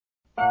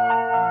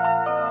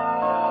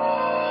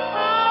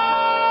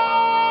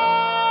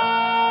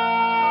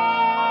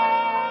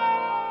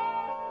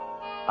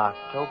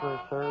October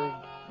 3rd,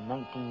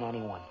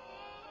 1991.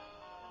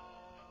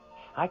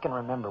 I can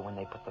remember when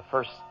they put the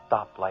first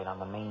stoplight on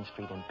the main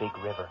street in Big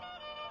River.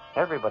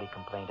 Everybody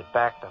complained it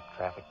backed up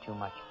traffic too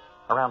much.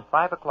 Around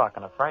 5 o'clock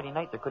on a Friday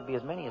night, there could be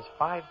as many as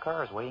 5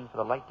 cars waiting for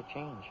the light to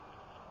change.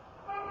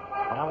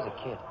 When I was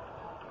a kid,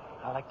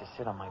 I liked to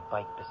sit on my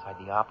bike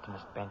beside the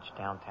Optimist bench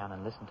downtown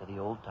and listen to the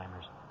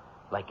old-timers,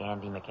 like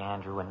Andy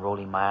McAndrew and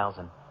Rolly Miles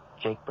and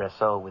Jake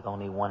Bressot with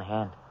only one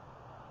hand.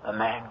 A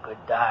man could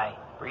die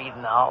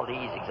breathing all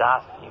these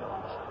exhaust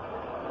fumes.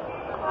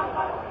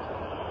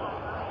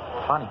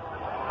 Funny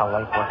how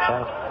life works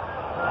out.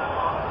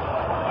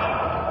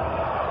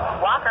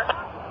 Walker.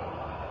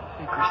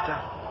 Hey, Krista.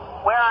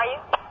 Where are you?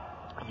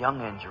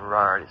 Young and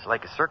Gerard. It's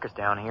like a circus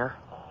down here.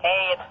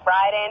 Hey, it's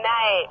Friday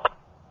night.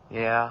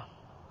 Yeah.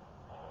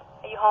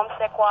 Are you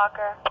homesick,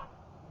 Walker?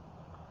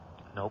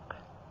 Nope.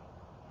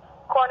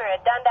 Corner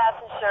at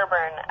Dundas and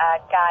Sherburne. A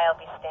guy will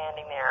be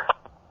standing there.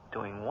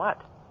 Doing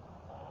what?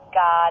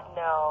 God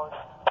knows.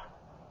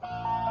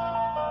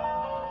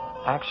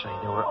 Actually,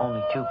 there were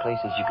only 2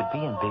 places you could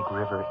be in Big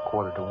River at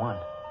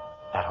 1:45.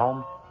 At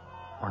home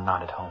or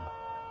not at home.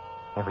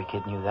 Every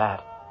kid knew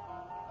that.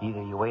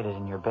 Either you waited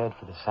in your bed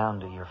for the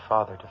sound of your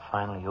father to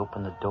finally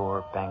open the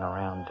door, bang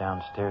around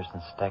downstairs,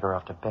 and stagger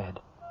off to bed,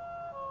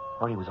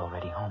 or he was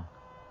already home.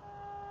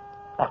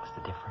 That was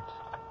the difference.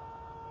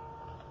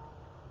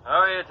 How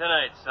are you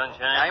tonight,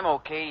 Sunshine? I'm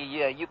okay.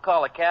 You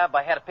call a cab.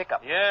 I had a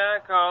pickup. Yeah, I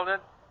called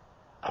it.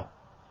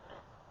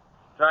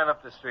 Drive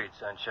up the street,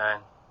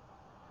 Sunshine,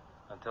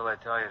 until I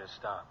tell you to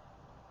stop.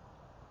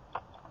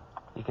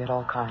 You get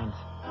all kinds.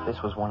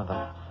 This was one of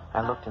them.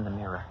 I looked in the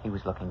mirror. He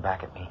was looking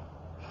back at me,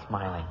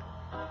 smiling.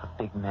 A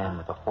big man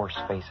with a horse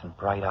face and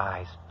bright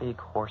eyes, big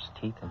horse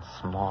teeth and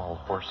small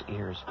horse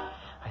ears.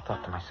 I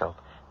thought to myself,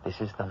 this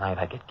is the night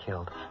I get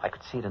killed. I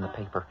could see it in the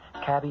paper.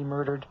 Cabbie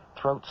murdered,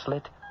 throat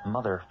slit,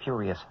 mother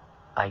furious.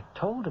 I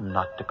told him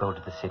not to go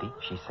to the city,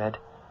 she said.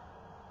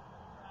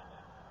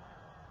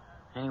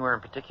 Anywhere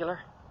in particular?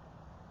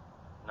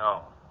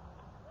 No.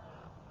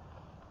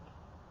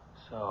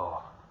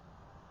 So,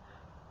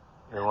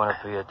 you're one of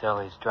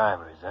Piatelli's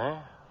drivers, eh?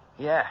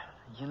 Yeah,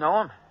 you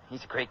know him?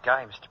 He's a great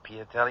guy, Mr.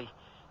 Piatelli.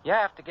 You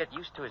have to get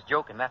used to his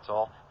joking, that's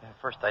all. At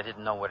first I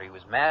didn't know whether he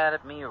was mad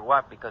at me or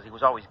what, because he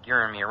was always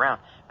gearing me around.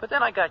 But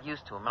then I got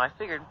used to him, and I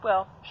figured,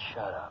 well...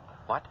 Shut up.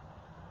 What?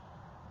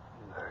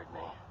 You heard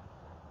me.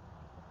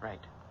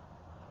 Right.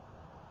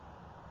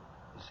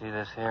 You see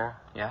this here?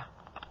 Yeah?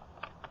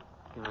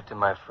 Give it to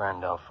my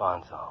friend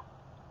Alfonso.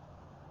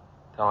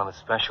 Tell him a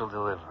special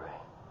delivery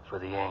for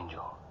the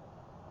Angel.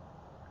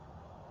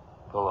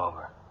 Pull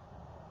over.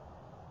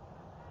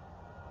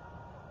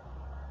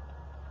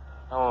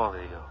 How old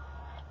are you?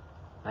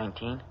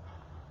 19.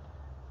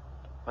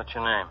 What's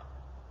your name?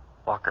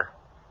 Walker.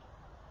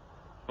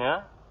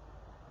 Yeah?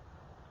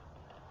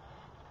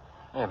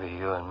 Maybe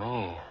you and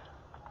me,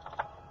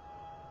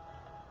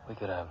 we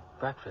could have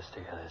breakfast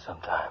together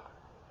sometime.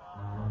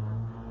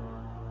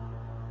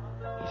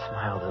 He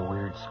smiled a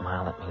weird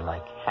smile at me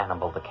like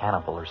Hannibal the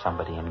Cannibal or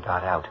somebody and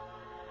got out.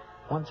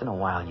 Once in a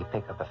while you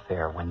pick up a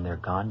fare. When they're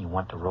gone, you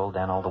want to roll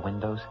down all the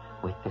windows.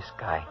 With this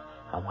guy,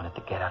 I wanted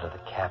to get out of the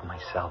cab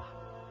myself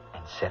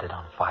and set it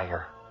on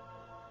fire.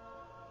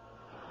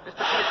 Mr.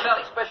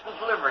 Piatelli, special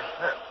delivery.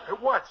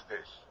 What's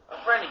this?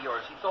 A friend of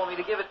yours. He told me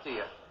to give it to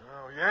you.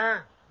 Oh,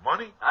 yeah?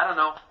 Money? I don't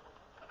know.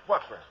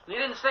 What friend? He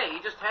didn't say.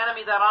 He just handed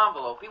me that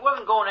envelope. He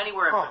wasn't going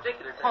anywhere in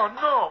particular. Oh,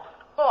 no.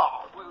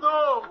 Oh,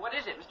 no. What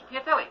is it, Mr.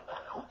 Piatelli?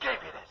 Who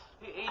gave you this?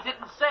 He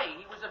didn't say.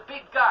 He was a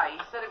big guy. He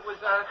said it was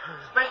a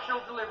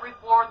special delivery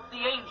for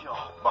the Angel.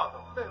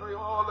 Mother Mary,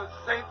 all the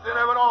saints in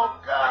heaven, oh,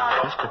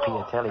 God. Mr.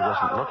 Piatelli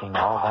wasn't looking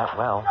all that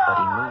well, but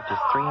he moved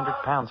just 300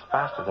 pounds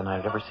faster than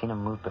I'd ever seen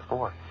him move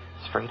before.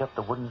 Straight up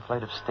the wooden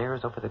flight of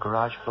stairs over the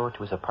garage floor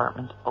to his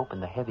apartment,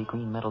 opened the heavy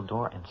green metal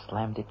door, and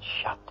slammed it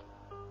shut.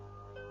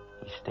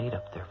 He stayed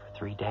up there for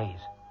 3 days.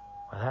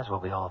 Well, that's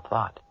what we all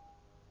thought.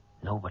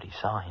 Nobody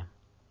saw him.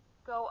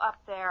 Go up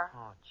there.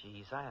 Oh,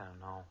 geez, I don't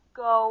know.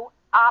 Go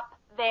up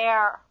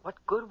there. What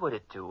good would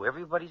it do?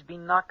 Everybody's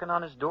been knocking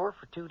on his door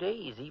for 2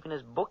 days, even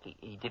his bookie.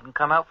 He didn't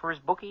come out for his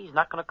bookie. He's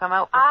not going to come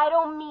out for... I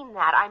don't mean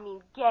that. I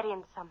mean get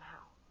in somehow.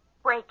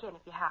 Break in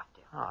if you have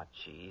to. Oh,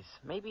 geez.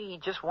 Maybe he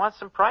just wants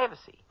some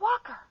privacy.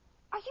 Walker,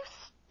 are you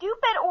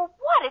stupid or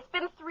what? It's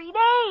been 3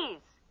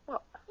 days.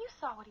 Well, you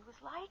saw what he was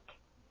like.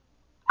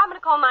 I'm going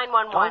to call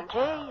 911.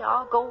 Okay,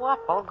 I'll go up.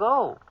 I'll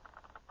go.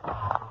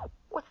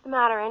 What's the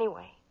matter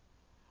anyway?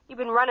 You've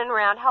been running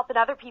around helping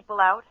other people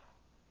out.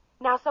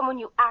 Now someone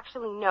you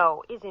actually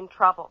know is in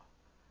trouble.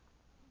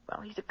 Well,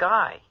 he's a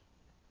guy.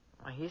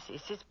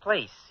 It's his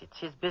place. It's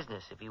his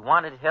business. If he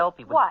wanted help,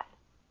 he would... What?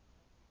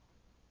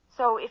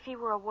 So if he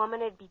were a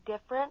woman, it'd be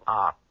different?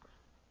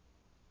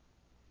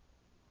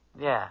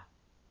 Yeah.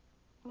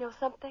 You know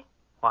something?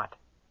 What?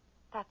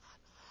 That's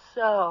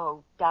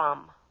so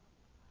dumb.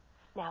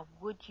 Now,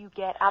 would you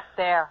get up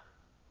there?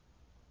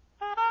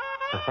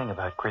 The thing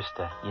about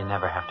Krista, you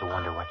never have to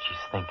wonder what she's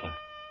thinking.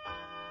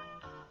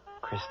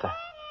 Krista.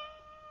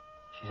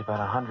 She's about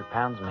 100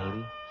 pounds,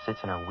 maybe.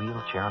 Sits in her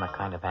wheelchair on a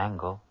kind of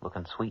angle,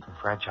 looking sweet and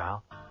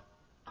fragile.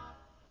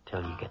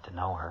 Till you get to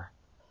know her.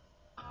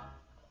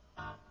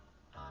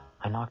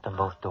 I knocked on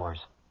both doors.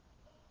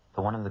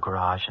 The one in the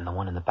garage and the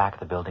one in the back of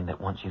the building that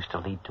once used to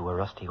lead to a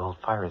rusty old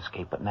fire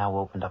escape but now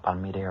opened up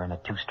on midair in a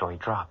 2-story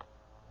drop.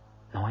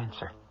 No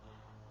answer.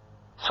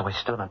 So I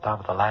stood on top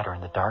of the ladder in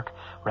the dark,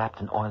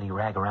 wrapped an oily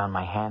rag around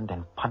my hand,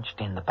 and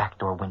punched in the back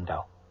door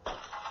window.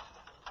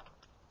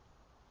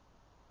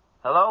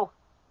 Hello?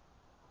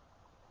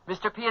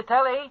 Mr.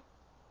 Piatelli?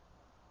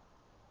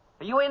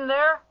 Are you in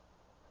there?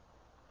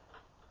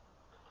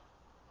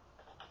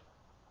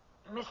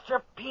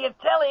 Mr.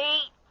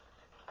 Piatelli?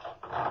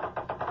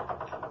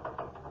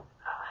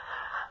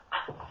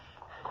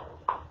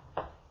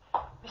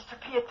 Mr.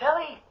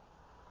 Piatelli?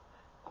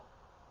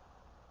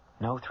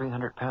 No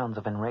 300 pounds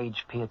of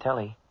enraged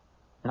Piatelli.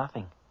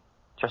 Nothing.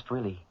 Just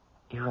really,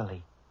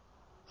 eerily,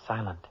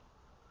 silent.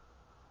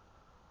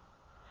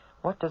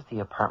 What does the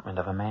apartment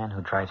of a man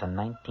who drives a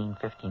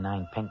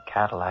 1959 pink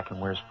Cadillac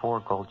and wears 4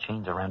 gold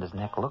chains around his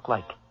neck look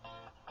like?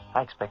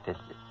 I expected,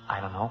 I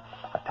don't know,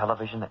 a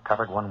television that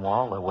covered one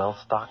wall, a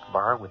well-stocked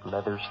bar with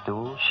leather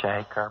stools,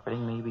 shag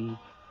carpeting, maybe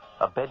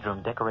a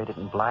bedroom decorated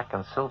in black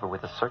and silver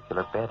with a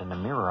circular bed and a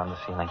mirror on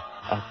the ceiling,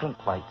 and pink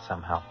lights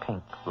somehow,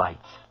 pink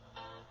lights.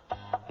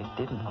 It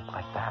didn't look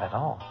like that at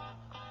all.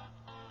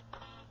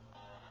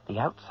 The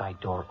outside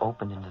door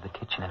opened into the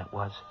kitchen, and it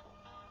was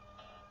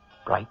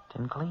bright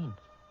and clean,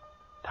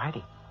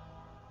 tidy.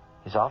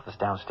 His office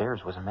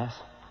downstairs was a mess.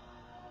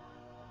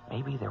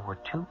 Maybe there were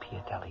 2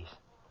 Piatellis.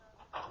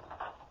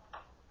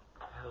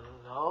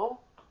 Hello?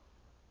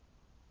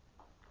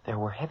 There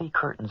were heavy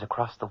curtains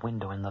across the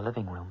window in the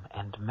living room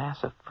and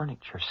massive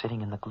furniture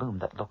sitting in the gloom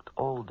that looked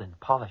old and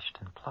polished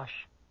and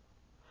plush.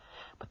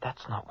 But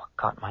that's not what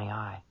caught my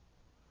eye.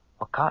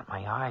 What caught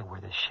my eye were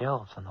the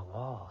shelves on the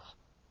walls.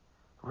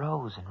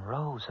 Rows and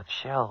rows of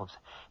shelves,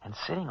 and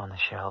sitting on the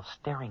shelves,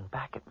 staring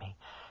back at me,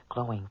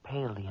 glowing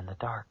palely in the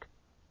dark.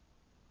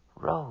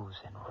 Rows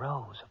and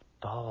rows of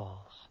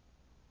dolls.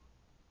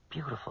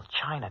 Beautiful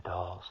china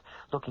dolls,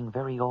 looking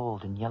very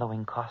old in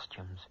yellowing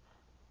costumes.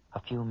 A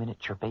few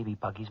miniature baby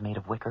buggies made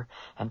of wicker,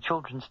 and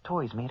children's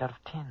toys made out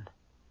of tin.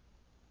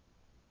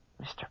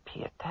 Mr.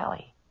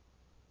 Piatelli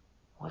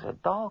was a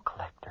doll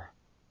collector.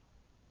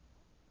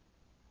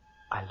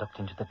 I looked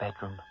into the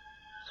bedroom,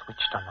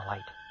 switched on the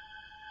light.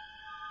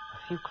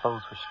 A few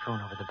clothes were strewn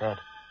over the bed,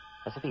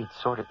 as if he had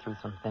sorted through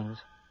some things,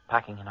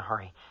 packing in a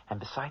hurry, and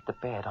beside the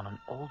bed, on an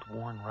old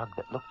worn rug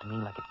that looked to me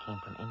like it came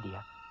from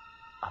India,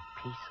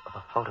 a piece of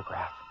a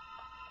photograph.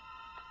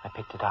 I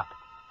picked it up,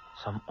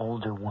 some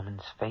older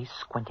woman's face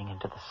squinting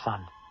into the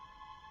sun.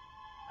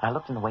 I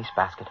looked in the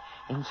wastebasket.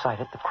 Inside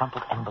it, the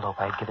crumpled envelope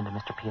I had given to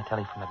Mr.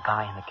 Piatelli from the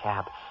guy in the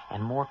cab,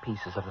 and more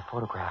pieces of the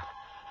photograph.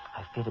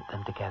 I fitted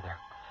them together.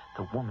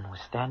 The woman was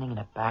standing in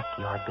a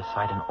backyard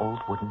beside an old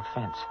wooden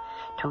fence.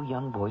 2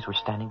 young boys were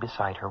standing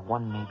beside her,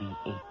 one maybe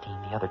 18,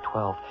 the other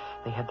 12.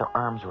 They had their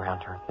arms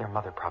around her, their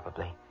mother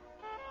probably.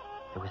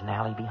 There was an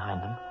alley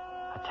behind them,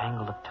 a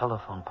tangle of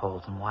telephone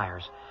poles and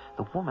wires.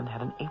 The woman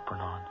had an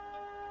apron on.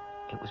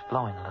 It was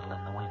blowing a little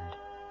in the wind.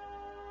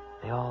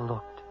 They all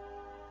looked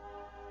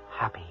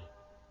happy.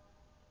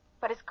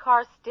 But his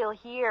car's still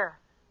here.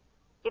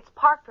 It's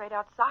parked right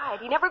outside.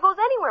 He never goes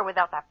anywhere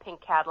without that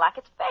pink Cadillac.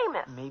 It's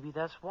famous. Maybe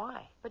that's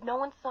why. But no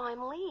one saw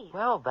him leave.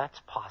 Well, that's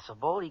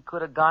possible. He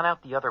could have gone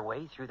out the other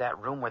way through that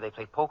room where they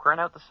play poker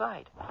and out the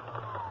side.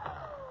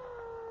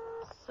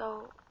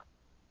 So,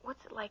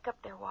 what's it like up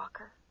there,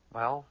 Walker?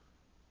 Well,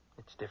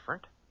 it's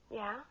different.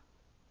 Yeah?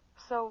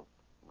 So,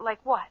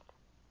 like what?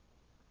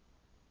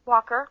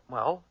 Walker?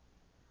 Well,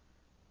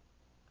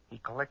 he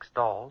collects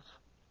dolls.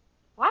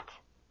 What?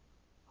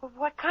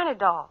 What kind of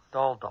dolls?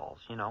 Dolls,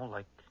 you know,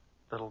 like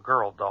little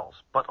girl dolls,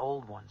 but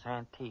old ones,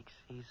 antiques.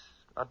 He's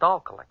a doll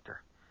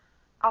collector.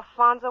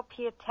 Alfonso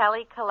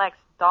Piatelli collects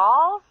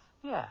dolls?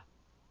 Yeah.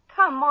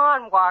 Come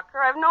on, Walker.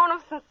 I've known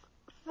him since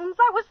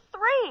I was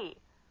 3.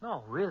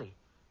 No, really.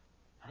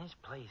 And his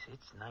place,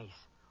 it's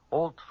nice.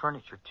 Old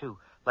furniture, too,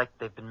 like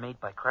they've been made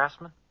by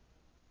craftsmen.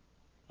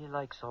 He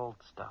likes old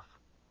stuff.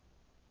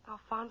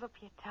 Alfonso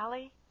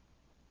Piatelli?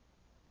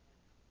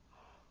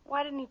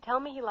 Why didn't he tell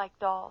me he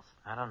liked dolls?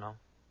 I don't know.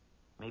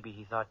 Maybe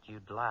he thought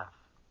you'd laugh.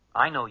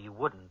 I know you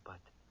wouldn't, but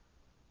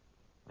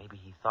maybe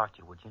he thought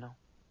you would, you know?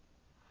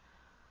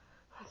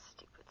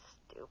 Stupid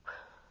stoop.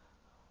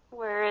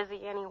 Where is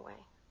he anyway?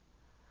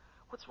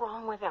 What's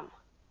wrong with him?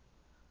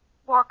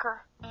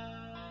 Walker.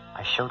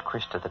 I showed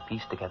Krista the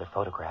pieced-together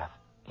photograph.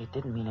 It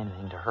didn't mean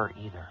anything to her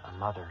either. A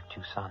mother,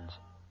 2 sons.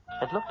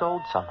 It looked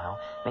old somehow,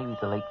 maybe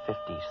the late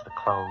 50s, the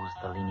clothes,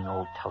 the leaning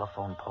old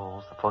telephone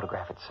poles, the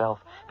photograph itself.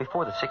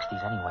 Before the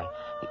 60s anyway.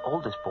 The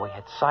oldest boy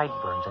had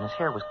sideburns, and his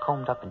hair was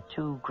combed up in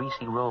 2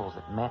 greasy rolls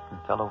that met and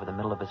fell over the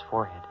middle of his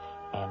forehead,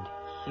 and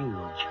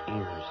huge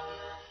ears.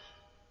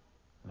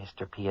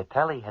 Mr.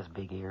 Piatelli has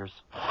big ears.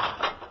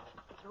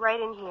 It's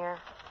right in here.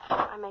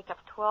 I make up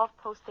 12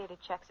 post-dated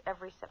checks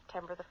every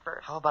September the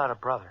 1st. How about a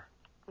brother?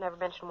 Never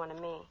mentioned one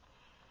to me.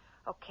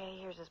 Okay,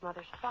 here's his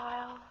mother's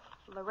file.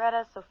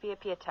 Loretta Sophia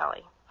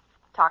Piatelli.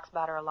 Talks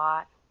about her a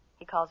lot.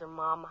 He calls her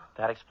Mama.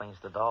 That explains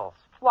the dolls.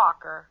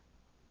 Walker,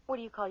 what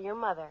do you call your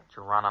mother?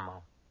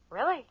 Geronimo.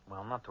 Really?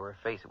 Well, not to her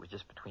face. It was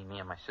just between me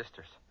and my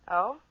sisters.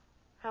 Oh?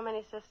 How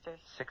many sisters?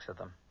 6 of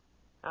them.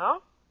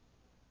 Oh?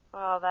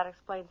 Well, that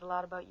explains a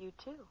lot about you,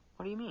 too.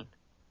 What do you mean?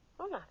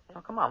 Oh, nothing.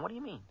 Oh, come on. What do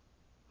you mean?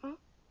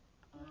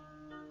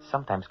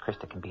 Sometimes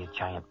Krista can be a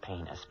giant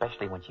pain,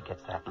 especially when she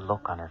gets that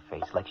look on her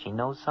face, like she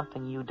knows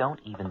something you don't,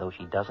 even though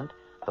she doesn't,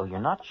 though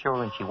you're not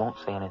sure and she won't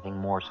say anything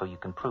more so you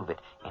can prove it,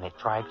 and it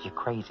drives you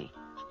crazy.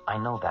 I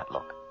know that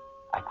look.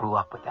 I grew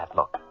up with that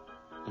look.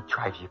 It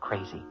drives you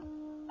crazy.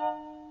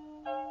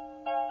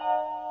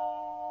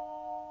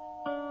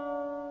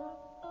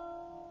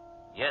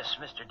 Yes,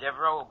 Mr.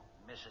 Devereux,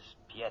 Mrs.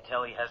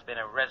 Piatelli has been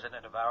a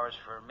resident of ours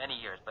for many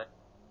years, but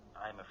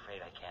I'm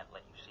afraid I can't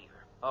let you see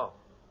her. Oh.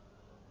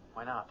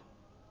 Why not?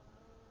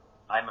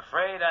 I'm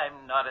afraid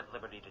I'm not at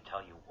liberty to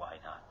tell you why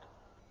not.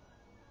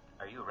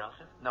 Are you a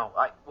relative? No,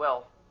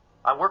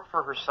 I work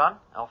for her son,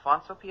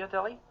 Alfonso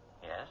Piatelli.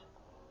 Yes?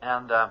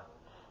 And,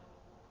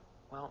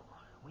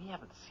 we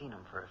haven't seen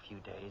him for a few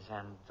days,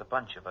 and a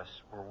bunch of us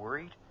were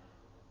worried.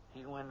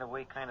 He went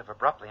away kind of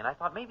abruptly, and I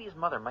thought maybe his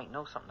mother might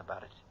know something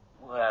about it.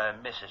 Well,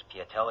 Mrs.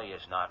 Piatelli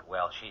is not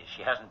well.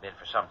 She hasn't been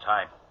for some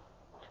time.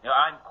 Now,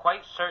 I'm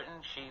quite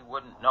certain she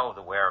wouldn't know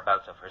the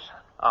whereabouts of her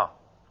son. Oh.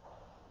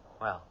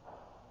 Well,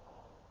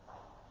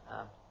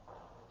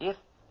 if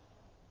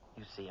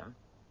you see him,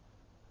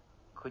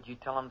 could you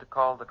tell him to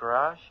call the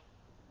garage?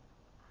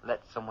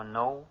 Let someone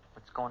know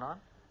what's going on?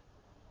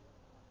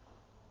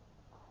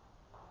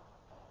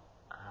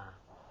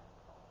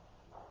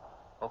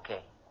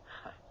 Okay.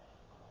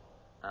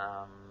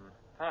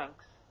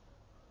 Thanks.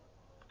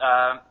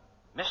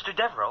 Mr.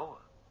 Devereux,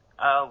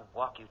 I'll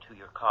walk you to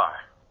your car.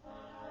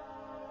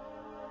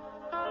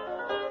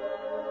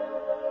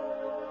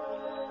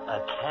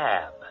 A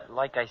cab.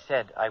 Like I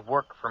said, I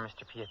work for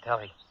Mr.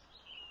 Piatelli.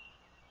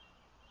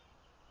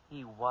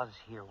 He was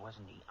here,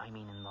 wasn't he? I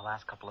mean, in the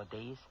last couple of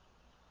days.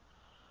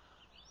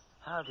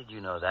 How did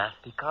you know that?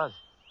 Because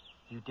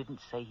you didn't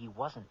say he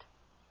wasn't.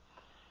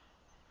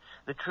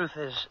 The truth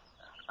is,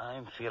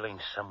 I'm feeling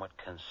somewhat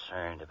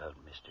concerned about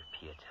Mr.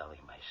 Piatelli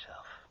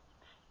myself.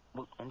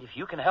 Well, and if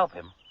you can help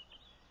him.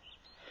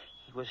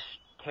 He was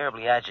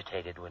terribly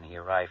agitated when he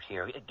arrived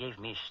here. It gave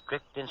me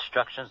strict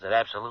instructions that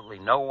absolutely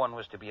no one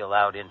was to be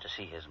allowed in to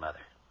see his mother.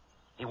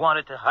 He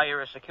wanted to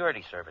hire a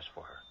security service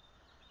for her.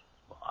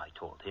 Well, I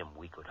told him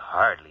we could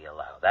hardly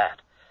allow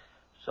that.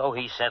 So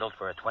he settled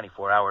for a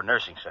 24-hour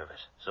nursing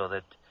service so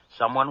that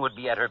someone would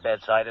be at her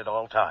bedside at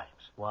all times.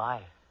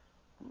 Why?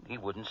 He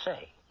wouldn't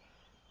say.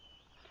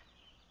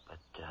 But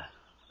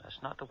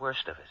that's not the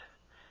worst of it.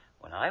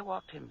 When I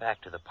walked him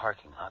back to the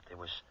parking lot, there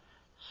was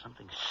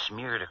something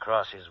smeared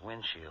across his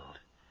windshield.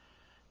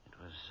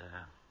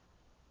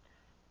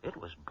 It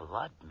was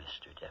blood,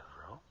 Mr.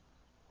 Devereux.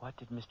 What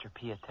did Mr.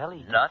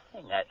 Piatelli do?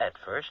 Nothing. At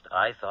first,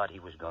 I thought he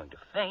was going to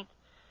faint.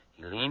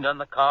 He leaned on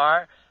the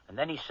car, and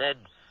then he said,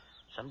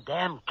 "Some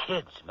damn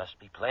kids must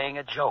be playing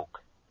a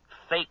joke.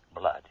 Fake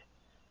blood."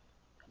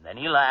 And then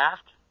he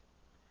laughed,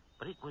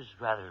 but it was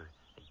rather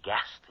a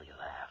ghastly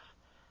laugh.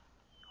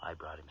 I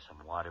brought him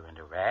some water and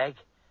a rag,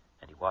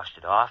 and he washed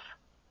it off,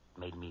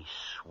 made me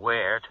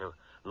swear to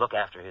look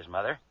after his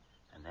mother,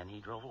 and then he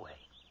drove away.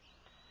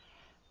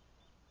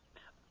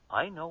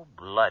 I know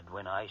blood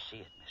when I see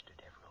it, Mr.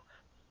 Devereux.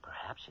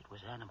 Perhaps it was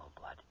animal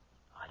blood.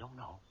 I don't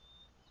know.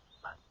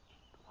 But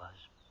it was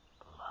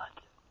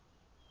blood.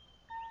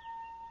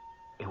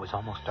 It was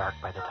almost dark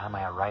by the time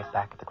I arrived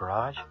back at the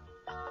garage.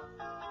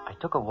 I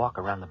took a walk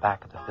around the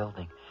back of the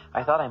building.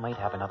 I thought I might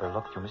have another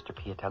look through Mr.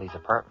 Piatelli's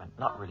apartment,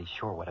 not really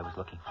sure what I was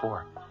looking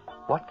for.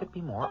 What could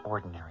be more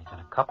ordinary than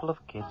a couple of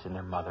kids and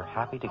their mother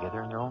happy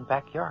together in their own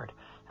backyard?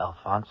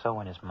 Alfonso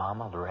and his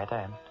mama, Loretta,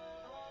 and...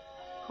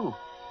 who?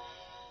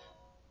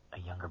 A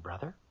younger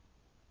brother?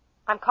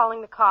 I'm calling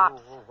the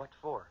cops. Oh, what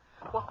for?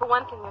 Well, for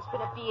one thing, there's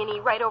been a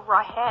B&E right over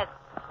our heads.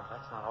 Well,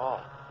 that's not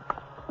all.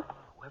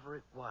 Whoever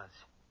it was,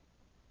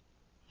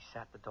 he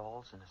sat the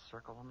dolls in a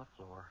circle on the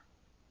floor.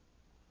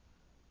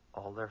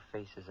 All their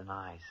faces and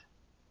eyes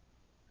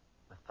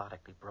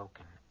methodically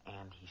broken,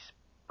 and he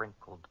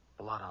sprinkled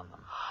blood on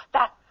them.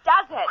 That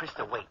does it!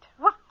 Krista, wait.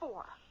 What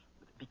for?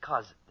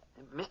 Because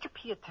Mr.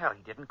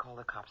 Piatelli didn't call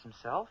the cops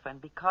himself, and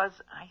because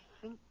I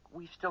think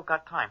we've still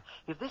got time.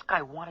 If this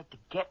guy wanted to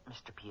get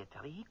Mr.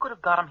 Piatelli, he could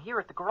have got him here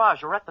at the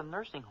garage or at the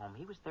nursing home.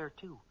 He was there,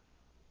 too.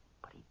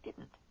 But he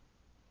didn't.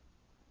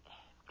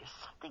 Because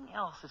something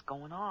else is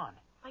going on.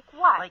 Like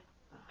what? Like,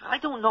 I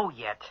don't know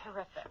yet.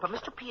 Terrific. But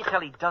Mr.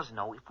 Piatelli does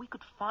know. If we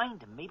could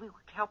find him, maybe we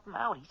could help him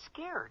out. He's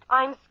scared.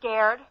 I'm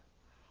scared.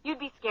 You'd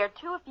be scared,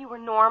 too, if you were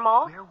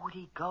normal. Where would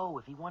he go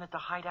if he wanted to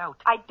hide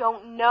out? I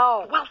don't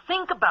know. Well,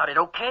 think about it,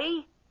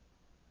 okay?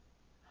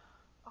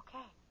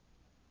 Okay.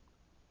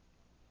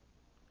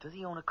 Does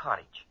he own a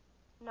cottage?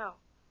 No.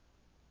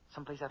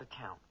 Someplace out of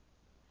town?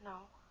 No.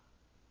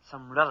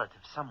 Some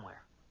relative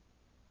somewhere?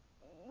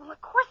 Well,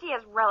 of course he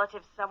has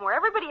relatives somewhere.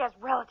 Everybody has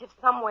relatives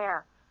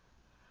somewhere.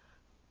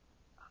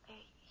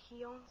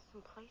 He owns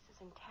some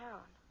places in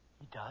town.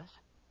 He does?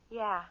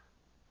 Yeah.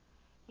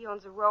 He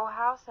owns a row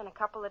house and a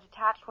couple of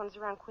detached ones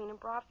around Queen and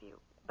Broadview.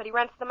 But he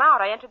rents them out.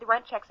 I enter the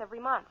rent checks every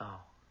month. Oh.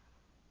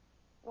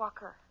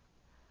 Walker,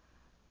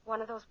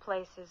 one of those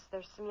places,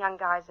 there's some young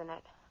guys in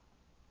it.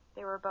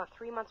 They were about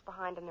 3 months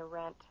behind in their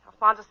rent.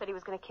 Alfonso said he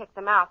was going to kick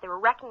them out. They were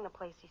wrecking the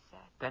place, he said.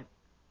 Then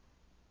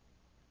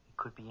it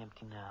could be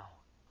empty now.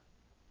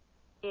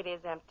 It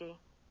is empty.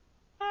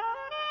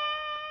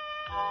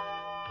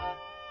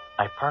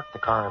 I parked the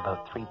car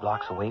about 3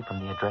 blocks away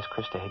from the address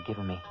Krista had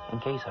given me, in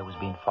case I was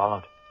being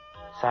followed.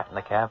 Sat in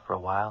the cab for a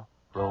while,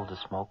 rolled a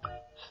smoke,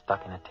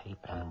 stuck in a tape,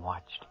 and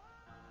watched.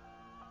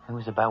 It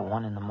was about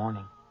 1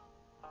 a.m.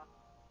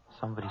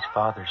 Somebody's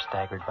father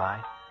staggered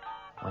by,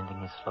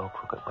 wending his slow,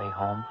 crooked way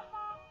home.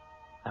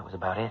 That was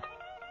about it.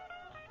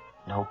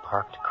 No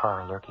parked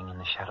car lurking in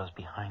the shadows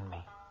behind me.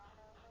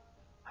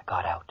 I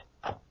got out.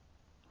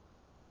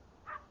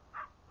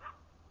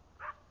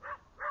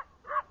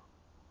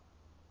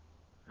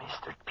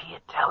 Mr.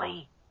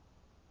 Piatelli,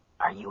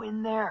 are you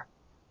in there?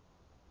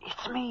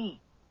 It's me,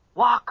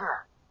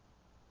 Walker.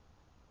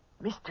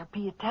 Mr.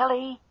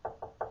 Piatelli?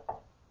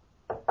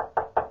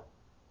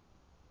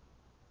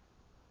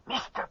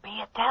 Mr.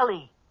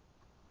 Piatelli!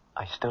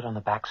 I stood on the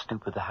back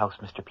stoop of the house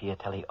Mr.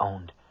 Piatelli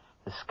owned.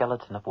 The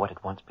skeleton of what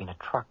had once been a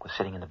truck was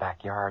sitting in the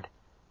backyard.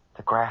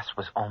 The grass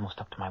was almost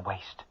up to my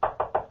waist.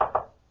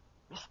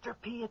 Mr.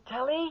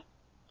 Piatelli?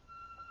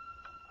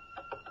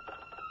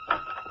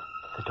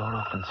 The door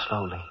opened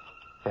slowly,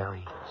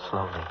 very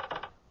slowly.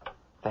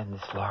 Then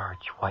this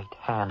large, white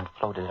hand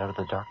floated out of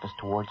the darkness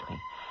towards me.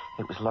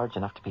 It was large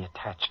enough to be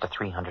attached to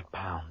 300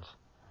 pounds.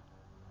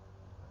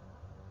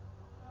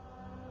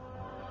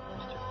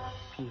 Mr.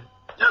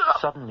 Piatelli.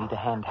 Suddenly, the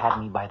hand had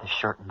me by the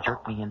shirt and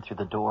jerked me in through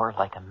the door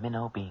like a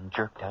minnow being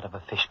jerked out of a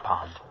fish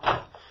pond.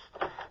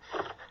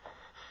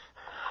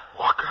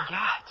 Walker?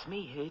 Yeah,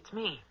 it's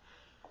me.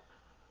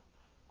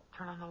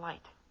 Turn on the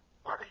light.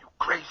 What, are you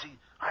crazy?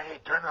 I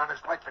ain't turning on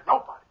this light for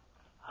nobody.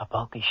 A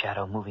bulky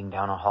shadow moving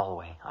down a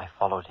hallway. I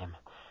followed him.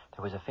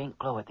 There was a faint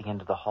glow at the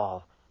end of the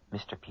hall.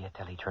 Mr.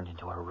 Piatelli turned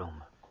into a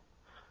room.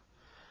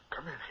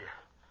 Come in here.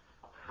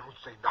 Don't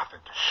say nothing.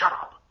 Just shut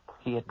up.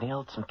 He had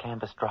nailed some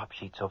canvas drop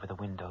sheets over the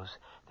windows.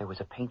 There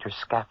was a painter's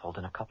scaffold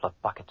and a couple of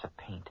buckets of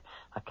paint,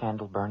 a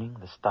candle burning,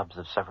 the stubs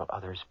of several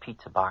others,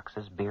 pizza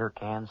boxes, beer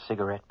cans,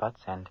 cigarette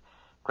butts, and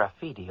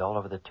graffiti all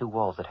over the 2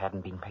 walls that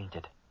hadn't been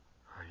painted.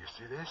 You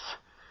see this?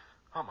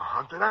 I'm a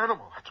hunted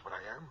animal. That's what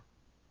I am.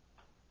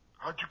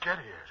 How'd you get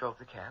here? Drove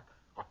the cab.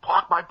 Well,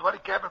 park my bloody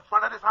cab in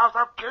front of this house.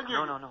 I'll kill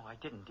you. No, I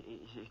didn't.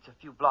 It's a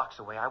few blocks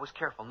away. I was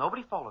careful.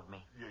 Nobody followed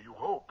me. Yeah, you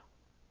hope.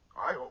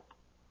 I hope.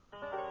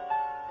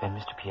 Then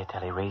Mr.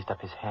 Piatelli raised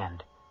up his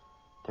hand.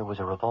 There was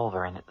a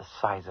revolver in it the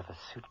size of a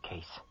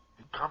suitcase.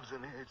 He comes in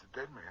here, he's a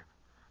dead man.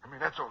 I mean,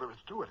 that's all there is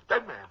to it, a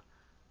dead man.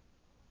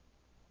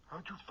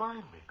 How'd you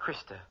find me?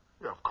 Krista.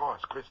 Yeah, of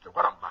course, Krista.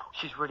 What about?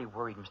 She's really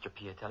worried, Mr.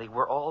 Piatelli.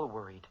 We're all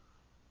worried.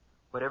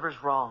 Whatever's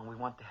wrong, we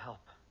want to help.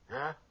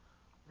 Yeah?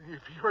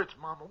 If he hurts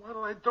Mama,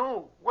 what'll I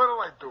do?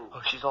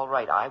 Oh, she's all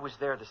right. I was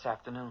there this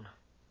afternoon.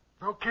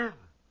 No kidding.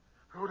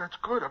 Oh, that's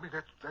good. I mean,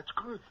 that's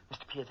good.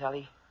 Mr.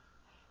 Piatelli,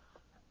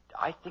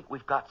 I think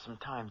we've got some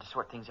time to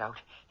sort things out.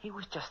 He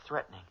was just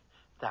threatening.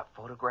 That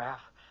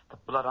photograph, the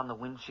blood on the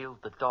windshield,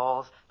 the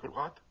dolls.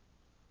 What?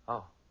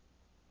 Oh.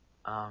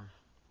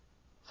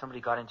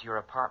 Somebody got into your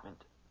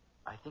apartment.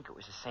 I think it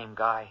was the same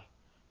guy.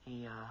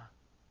 He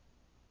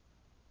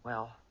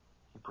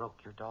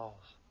broke your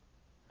dolls.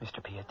 Mr.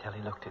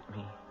 Piatelli looked at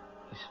me,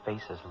 his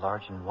face as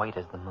large and white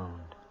as the moon.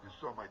 You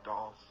saw my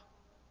dolls?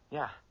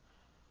 Yeah.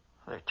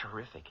 They're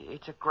terrific.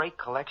 It's a great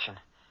collection.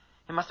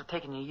 It must have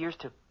taken you years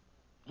to,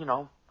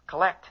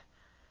 collect.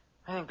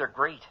 I think they're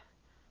great.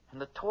 And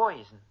the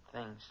toys and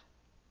things.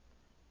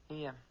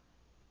 He,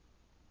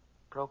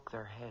 broke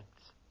their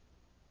heads.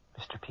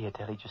 Mr.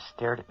 Piatelli just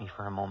stared at me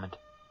for a moment.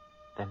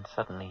 Then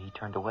suddenly he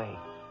turned away.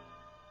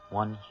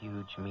 One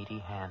huge, meaty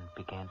hand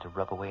began to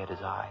rub away at his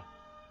eye.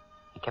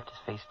 He kept his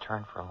face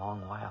turned for a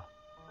long while.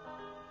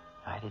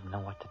 I didn't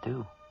know what to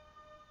do.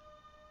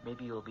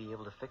 Maybe you'll be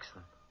able to fix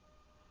them.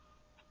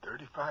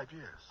 35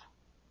 years.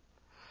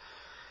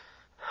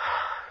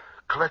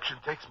 Collection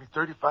takes me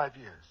 35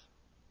 years.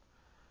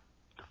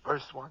 The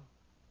first one,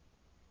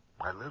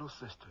 my little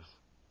sister's.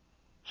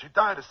 She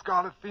died of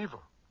scarlet fever.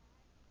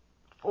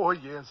 4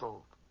 years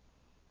old.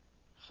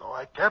 So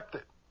I kept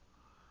it.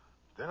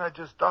 Then I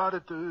just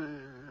started to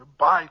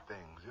buy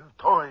things,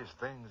 toys,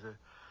 things.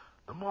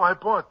 The more I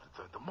bought,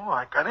 the more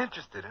I got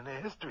interested in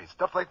their history,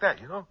 stuff like that,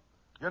 You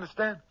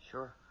understand?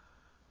 Sure.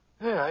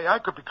 Yeah, I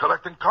could be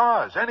collecting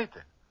cars,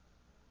 anything.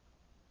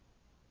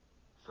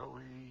 So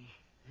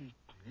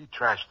he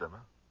trashed them,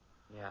 huh?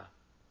 Yeah.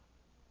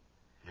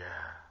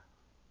 Yeah.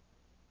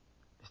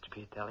 Mr.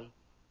 Piatelli,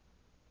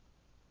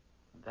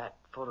 that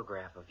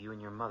photograph of you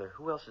and your mother,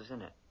 who else is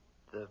in it?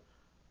 The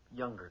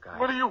younger guy.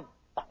 What, you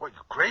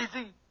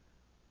crazy?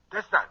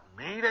 That's not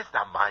me. That's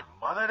not my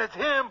mother. That's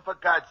him, for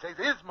God's sake.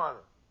 His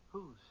mother.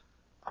 Whose?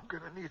 I'm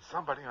going to need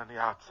somebody on the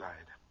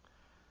outside.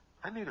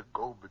 I need a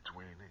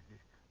go-between.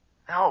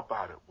 How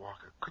about it,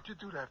 Walker? Could you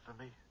do that for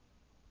me?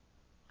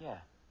 Yeah,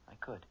 I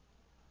could.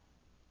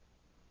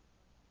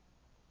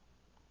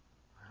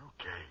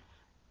 Okay.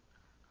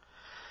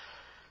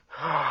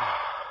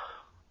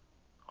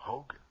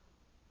 Hogan.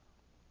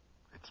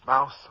 It's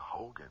Mouse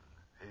Hogan.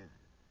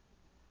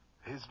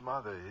 His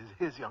mother,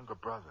 his younger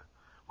brother.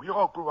 We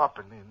all grew up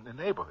in the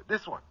neighborhood.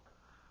 This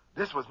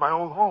was my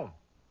old home.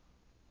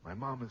 My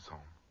mama's home.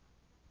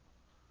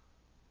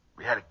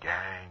 We had a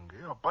gang,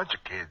 a bunch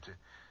of kids.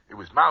 It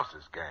was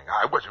Mouse's gang.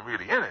 I wasn't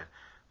really in it,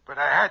 but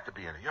I had to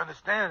be in it. You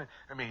understand?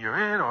 I mean, you're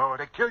in or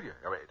they kill you.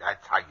 I mean,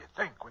 that's how you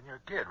think when you're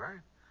a kid,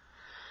 right?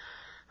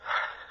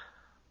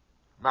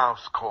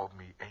 Mouse called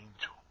me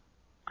Angel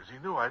because he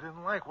knew I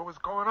didn't like what was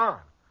going on.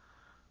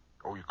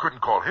 Oh, you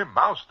couldn't call him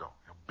Mouse, though.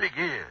 Big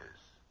ears.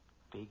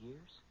 Big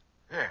ears?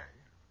 Yeah,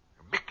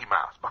 Mickey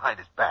Mouse behind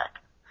his back.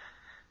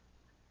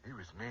 He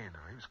was mean.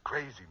 He was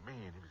crazy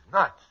mean. He was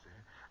nuts.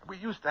 We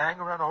used to hang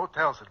around the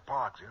hotels and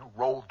parks,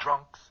 roll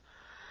drunks.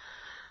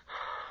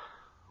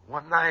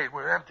 One night,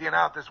 we're emptying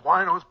out this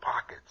wino's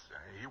pockets.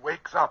 He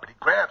wakes up and he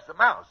grabs the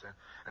mouse.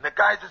 And the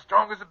guy's as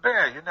strong as a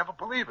bear. You'd never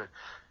believe it.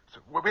 So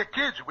we're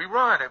kids. We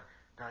run. And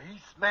now he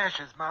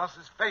smashes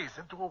Mouse's face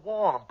into a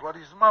wall and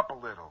bloodies him up a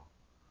little.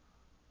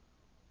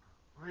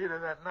 Later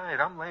that night,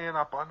 I'm laying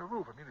up on the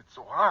roof. I mean, it's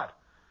so hot.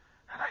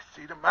 And I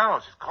see the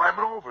mouse. He's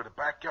climbing over the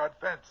backyard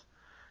fence.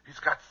 He's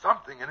got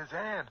something in his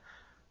hand.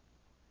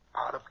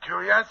 Out of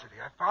curiosity,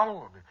 I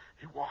follow him.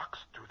 He walks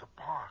through the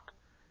park.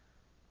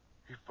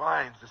 He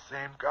finds the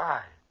same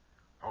guy.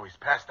 Oh, he's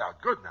passed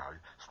out good now.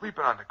 He's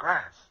sleeping on the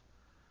grass.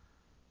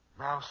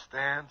 Mouse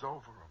stands over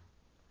him.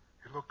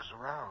 He looks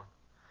around.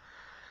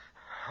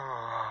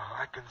 Oh,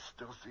 I can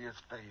still see his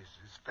face.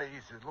 His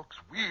face, it looks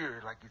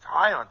weird, like he's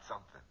high on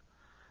something.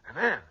 And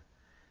then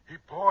he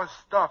pours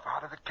stuff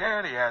out of the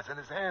can he has in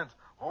his hands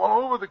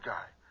all over the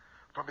guy,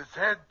 from his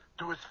head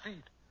to his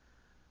feet.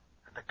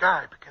 And the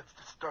guy begins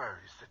to stir.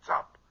 He sits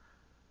up.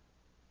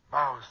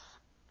 Mouse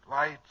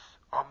lights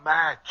a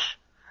match,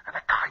 and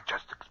the guy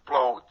just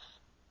explodes.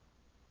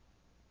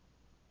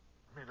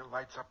 I mean, it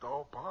lights up the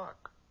whole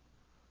park.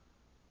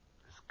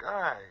 This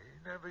guy,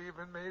 he never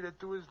even made it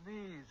to his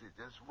knees. He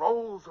just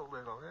rolls a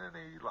little, and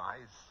he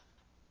lies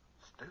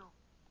still.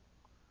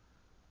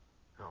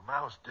 The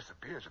mouse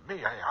disappears, and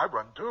me, I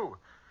run too.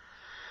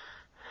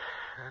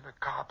 And the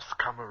cops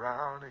come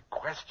around, they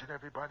question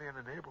everybody in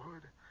the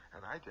neighborhood,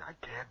 and I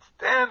can't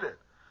stand it.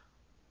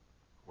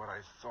 What I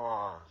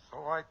saw, so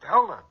I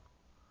tell them.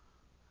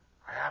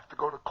 I have to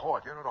go to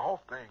court, the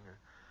whole thing.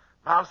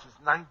 Mouse is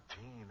 19,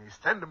 they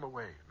send him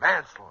away.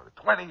 Manslaughter,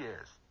 20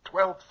 years,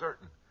 12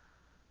 certain.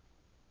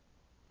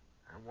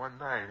 And one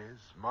night,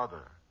 his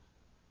mother,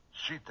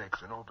 she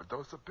takes an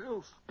overdose of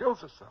pills, kills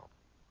herself.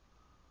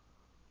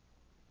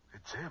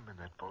 It's him in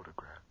that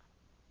photograph.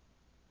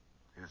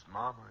 His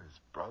mama, his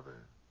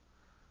brother.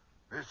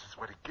 This is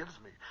what he gives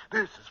me.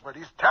 This is what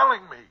he's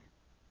telling me.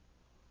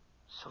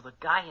 So the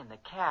guy in the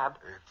cab...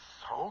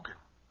 It's Hogan.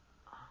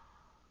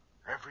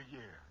 Every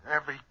year,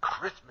 every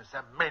Christmas,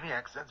 that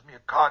maniac sends me a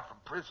card from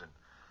prison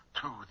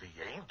to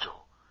the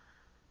Angel.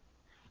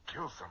 He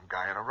kills some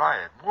guy in a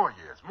riot. More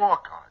years, more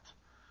cards.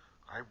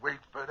 I wait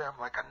for them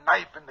like a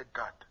knife in the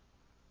gut.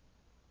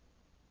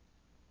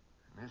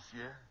 And this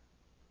year,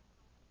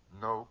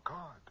 no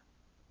card.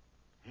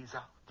 He's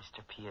out.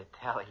 Mr.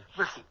 Piatelli.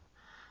 Listen,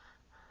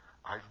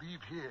 I leave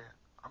here.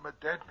 I'm a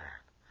dead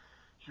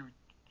man.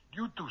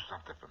 You do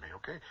something for me,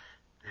 okay?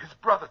 His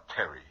brother,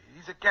 Terry,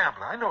 he's a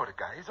gambler. I know the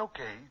guy. He's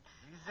okay.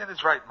 He's in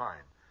his right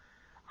mind.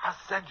 I'll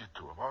send you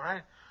to him, all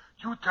right?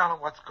 You tell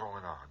him what's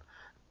going on.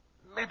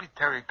 Maybe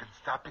Terry can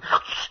stop you.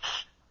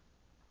 Shh.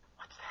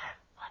 What's that?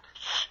 What?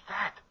 Shh,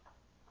 that.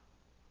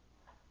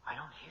 I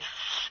don't hear.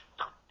 Shh.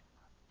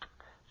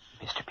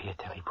 Mr.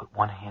 Piatelli put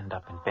one hand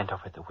up and bent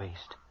over the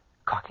waist,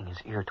 cocking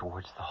his ear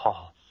towards the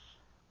hall.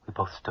 We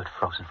both stood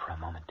frozen for a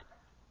moment,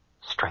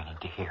 straining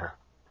to hear.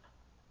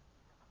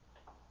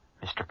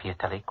 Mr.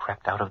 Piatelli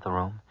crept out of the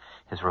room,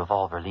 his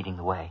revolver leading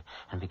the way,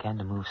 and began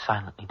to move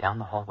silently down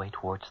the hallway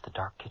towards the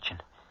dark kitchen.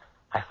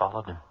 I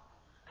followed him,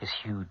 his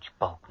huge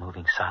bulk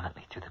moving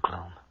silently through the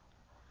gloom.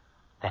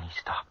 Then he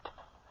stopped.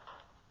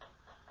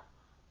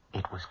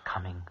 It was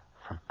coming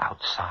from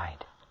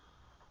outside,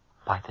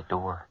 by the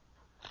door.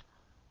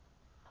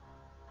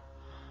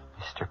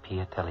 Mr.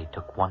 Piatelli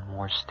took one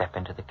more step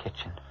into the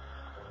kitchen.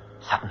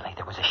 Suddenly,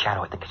 there was a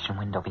shadow at the kitchen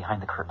window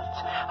behind the curtains.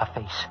 A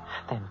face,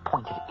 then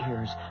pointed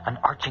ears, an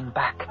arching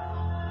back.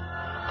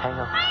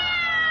 Tail.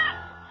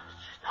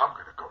 I'm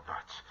gonna go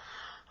nuts.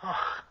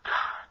 Oh,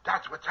 God,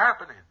 that's what's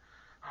happening.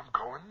 I'm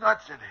going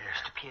nuts in here.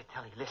 Mr.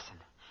 Piatelli, listen.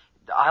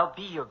 I'll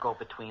be your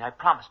go-between, I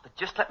promise, but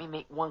just let me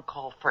make one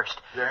call first.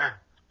 Yeah?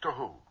 To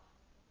who?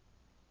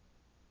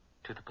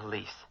 To the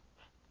police.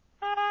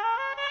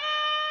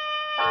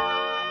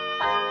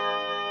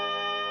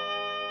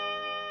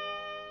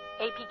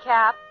 AP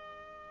cab.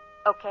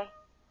 Okay.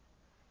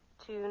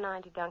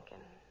 290 Duncan,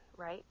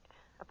 right?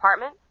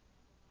 Apartment?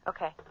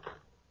 Okay.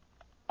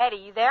 Eddie,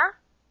 you there?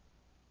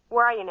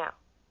 Where are you now?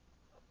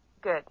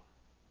 Good.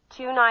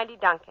 290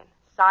 Duncan,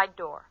 side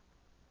door.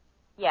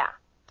 Yeah.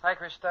 Hi,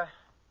 Krista.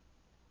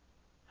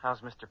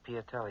 How's Mr.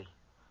 Piatelli?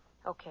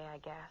 Okay, I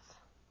guess.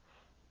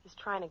 He's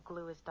trying to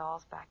glue his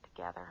dolls back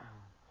together.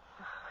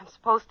 I'm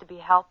supposed to be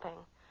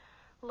helping.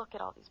 Look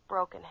at all these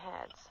broken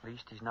heads. At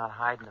least he's not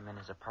hiding them in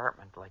his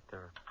apartment like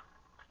they're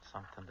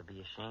something to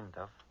be ashamed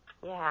of.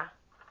 Yeah.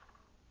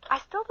 I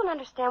still don't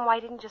understand why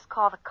he didn't just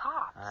call the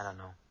cops. I don't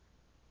know.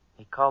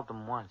 He called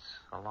them once,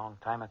 a long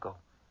time ago.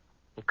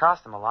 It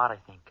cost him a lot, I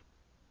think.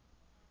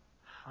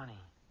 Funny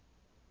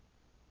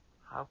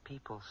how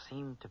people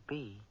seem to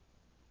be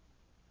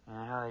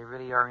and how they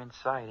really are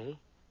inside, eh?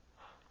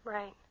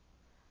 Right.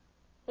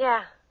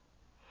 Yeah.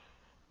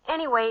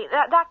 Anyway,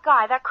 that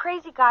guy, that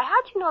crazy guy,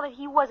 how'd you know that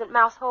he wasn't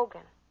Mouse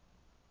Hogan?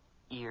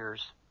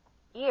 Ears.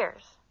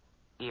 Ears.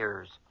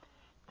 Ears.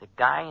 The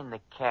guy in the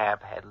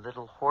cab had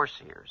little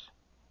horse ears.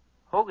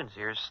 Hogan's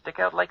ears stick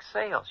out like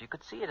sails. You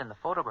could see it in the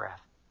photograph.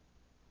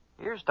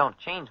 Ears don't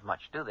change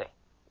much, do they?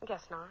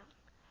 Guess not.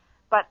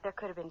 But there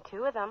could have been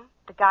two of them,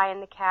 the guy in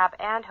the cab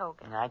and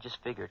Hogan. And I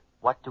just figured,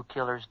 what do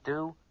killers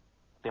do?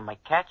 They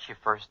might catch you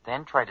first,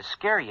 then try to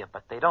scare you,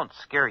 but they don't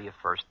scare you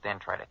first, then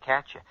try to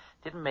catch you.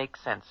 Didn't make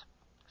sense.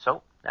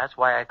 So, that's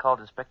why I called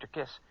Inspector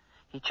Kiss.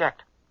 He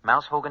checked.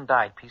 Mouse Hogan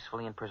died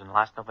peacefully in prison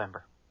last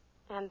November.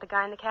 And the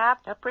guy in the cab?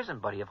 A prison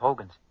buddy of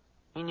Hogan's.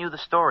 He knew the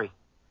story.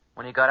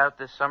 When he got out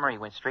this summer, he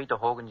went straight to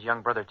Hogan's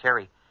young brother,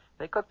 Terry.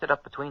 They cooked it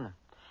up between them.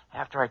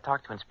 After I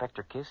talked to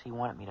Inspector Kiss, he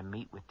wanted me to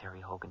meet with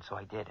Terry Hogan, so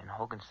I did. And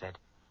Hogan said,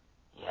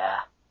 "Yeah,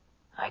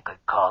 I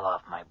could call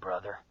off my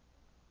brother.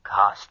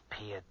 Cost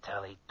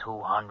Piatelli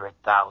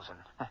 $200,000.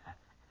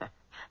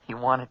 He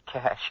wanted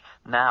cash.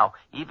 Now,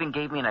 he even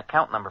gave me an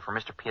account number for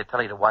Mr.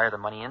 Piatelli to wire the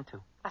money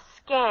into. A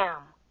scam.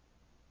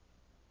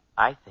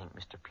 I think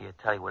Mr.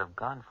 Piatelli would have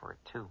gone for it,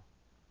 too.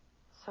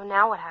 So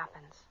now what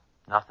happens?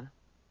 Nothing.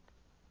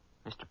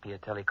 Mr.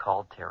 Piatelli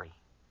called Terry.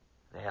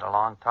 They had a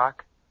long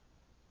talk.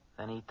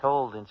 Then he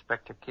told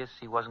Inspector Kiss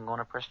he wasn't going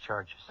to press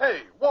charges.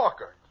 Hey,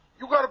 Walker,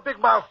 you got a big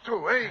mouth,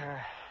 too, eh?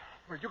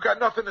 You got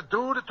nothing to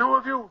do, the two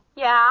of you?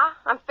 Yeah,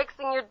 I'm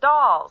fixing your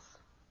dolls.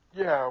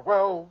 Yeah,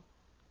 well,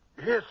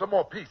 here's some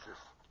more pieces.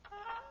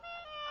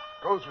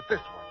 Goes with this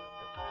one.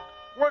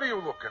 What are you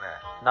looking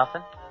at?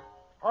 Nothing?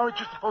 Aren't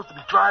you supposed to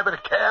be driving a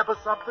cab or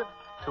something?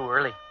 Too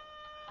early.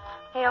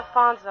 Hey,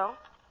 Alfonso,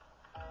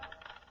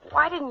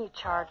 why didn't you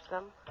charge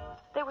them?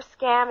 They were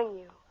scamming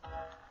you.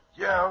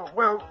 Yeah,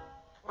 well,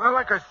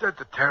 like I said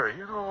to Terry,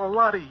 a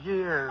lot of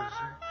years.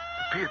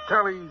 The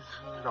Piatellis,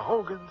 the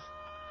Hogans.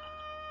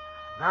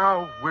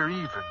 Now we're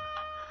even.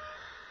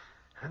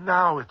 And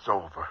now it's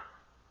over.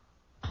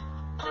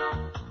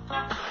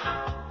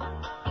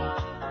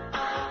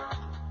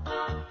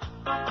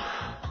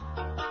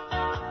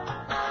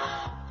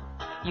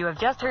 You have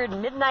just heard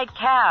Midnight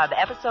Cab,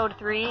 Episode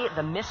 3,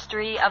 The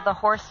Mystery of the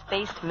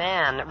Horse-Faced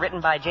Man, written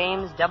by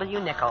James W.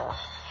 Nichol.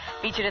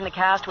 Featured in the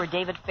cast were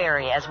David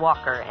Ferry as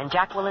Walker and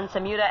Jacqueline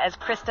Samuda as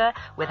Krista,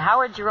 with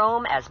Howard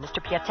Jerome as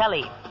Mr.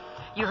 Piatelli.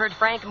 You heard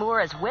Frank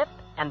Moore as Whip,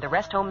 and the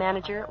rest home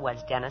manager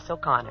was Dennis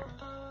O'Connor.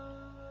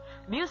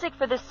 Music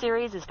for this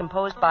series is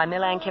composed by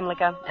Milan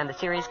Kimlicka, and the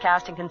series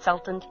casting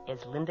consultant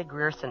is Linda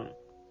Grierson.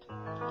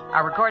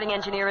 Our recording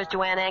engineer is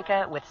Joanne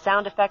Anka, with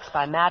sound effects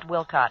by Matt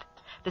Wilcott.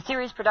 The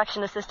series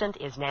production assistant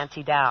is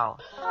Nancy Dow.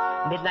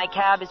 Midnight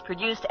Cab is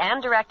produced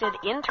and directed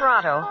in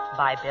Toronto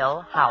by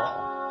Bill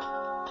Howell.